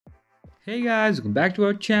Hey guys, welcome back to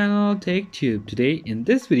our channel TechTube. Today in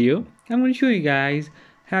this video I'm going to show you guys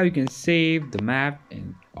how you can save the map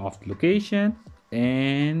of the location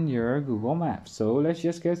in your Google Maps. So let's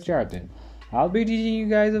just get started. I'll be teaching you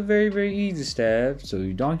guys a very easy step, so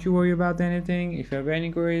don't you worry about anything. If you have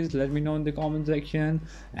any queries, let me know in the comment section,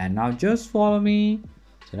 and now just follow me.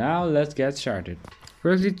 So now let's get started.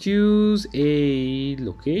 Firstly, choose a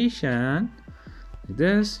location like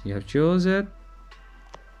this. You have chose it.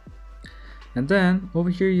 And then over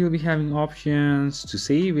here you'll be having options to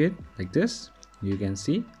save it like this. You can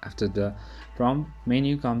see after the prompt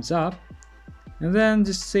menu comes up, and then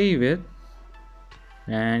just save it,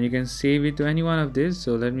 and you can save it to any one of these.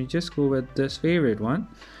 So let me just go with this favorite one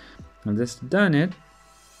and just done it.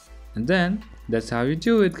 And then that's how you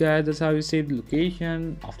do it, guys. That's how you save the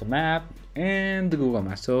location of the map and the Google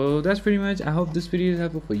Maps. So that's pretty much. I hope this video is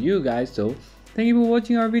helpful for you guys. So thank you for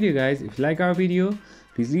watching our video, guys. If you like our video,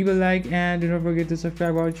 please leave a like and do not forget to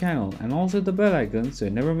subscribe our channel and also the bell icon so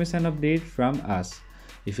you never miss an update from us.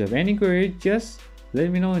 If you have any query, just let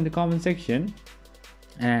me know in the comment section,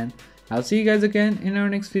 and I'll see you guys again in our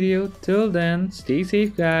next video. Till then, stay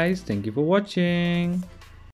safe, guys. Thank you for watching.